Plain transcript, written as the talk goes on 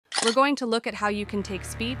We're going to look at how you can take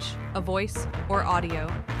speech, a voice, or audio,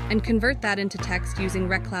 and convert that into text using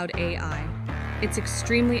RecCloud AI. It's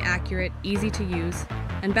extremely accurate, easy to use,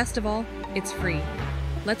 and best of all, it's free.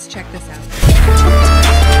 Let's check this out.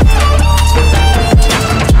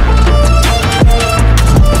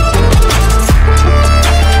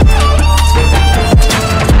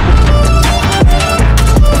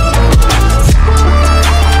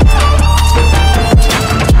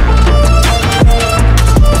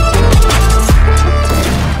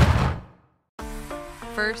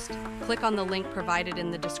 First, click on the link provided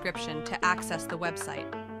in the description to access the website.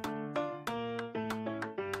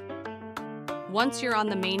 Once you're on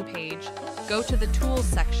the main page, go to the Tools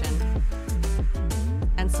section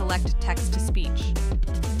and select Text-to-Speech.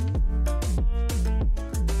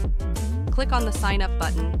 Click on the Sign Up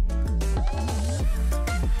button.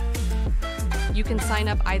 You can sign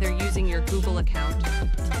up either using your Google account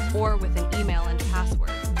or with an email and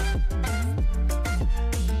password.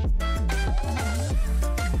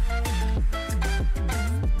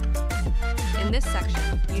 In this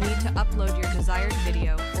section, you need to upload your desired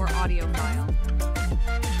video or audio file.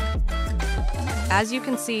 As you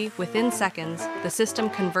can see, within seconds, the system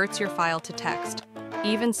converts your file to text,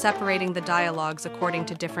 even separating the dialogues according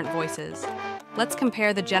to different voices. Let's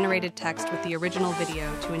compare the generated text with the original video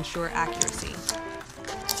to ensure accuracy.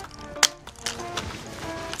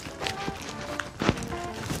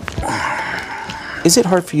 Is it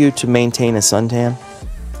hard for you to maintain a suntan?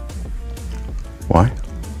 Why?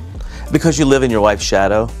 Because you live in your wife's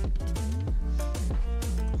shadow?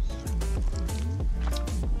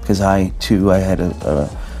 Because I had a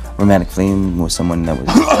romantic fling with someone that was...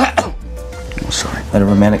 I'm sorry. I had a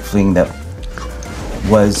romantic fling that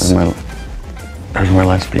was That was my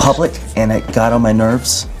last piece. public, and it got on my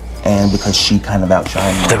nerves, and because she kind of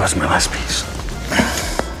outshined me. That was my last piece.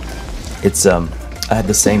 It's, I had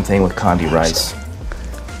the same thing with Condi Rice.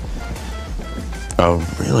 Oh,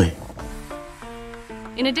 really?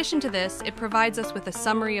 In addition to this, it provides us with a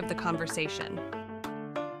summary of the conversation.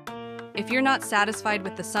 If you're not satisfied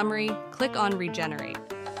with the summary, click on Regenerate.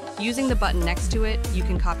 Using the button next to it, you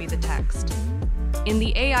can copy the text. In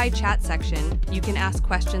the AI chat section, you can ask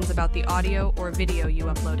questions about the audio or video you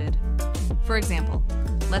uploaded. For example,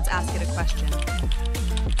 let's ask it a question.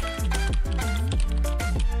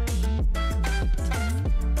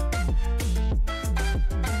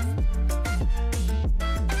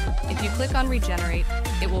 If you click on Regenerate,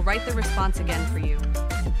 it will write the response again for you.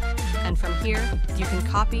 And from here, you can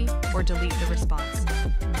copy or delete the response.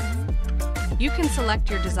 You can select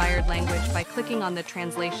your desired language by clicking on the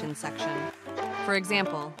translation section. For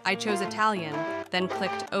example, I chose Italian, then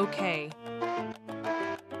clicked OK.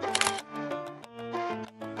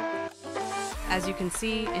 As you can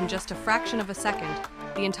see, in just a fraction of a second,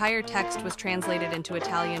 the entire text was translated into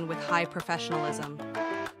Italian with high professionalism.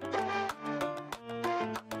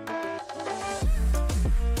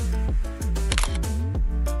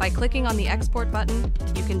 By clicking on the Export button,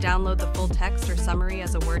 you can download the full text or summary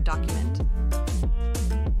as a Word document.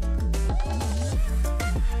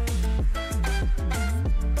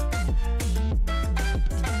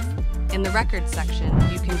 In the Records section,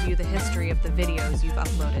 you can view the history of the videos you've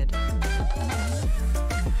uploaded.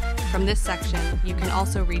 From this section, you can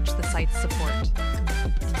also reach the site's support.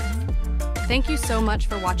 Thank you so much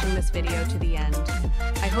for watching this video to the end.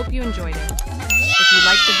 I hope you enjoyed it. If you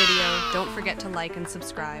liked the video, don't forget to like and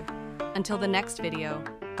subscribe. Until the next video,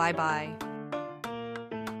 bye-bye.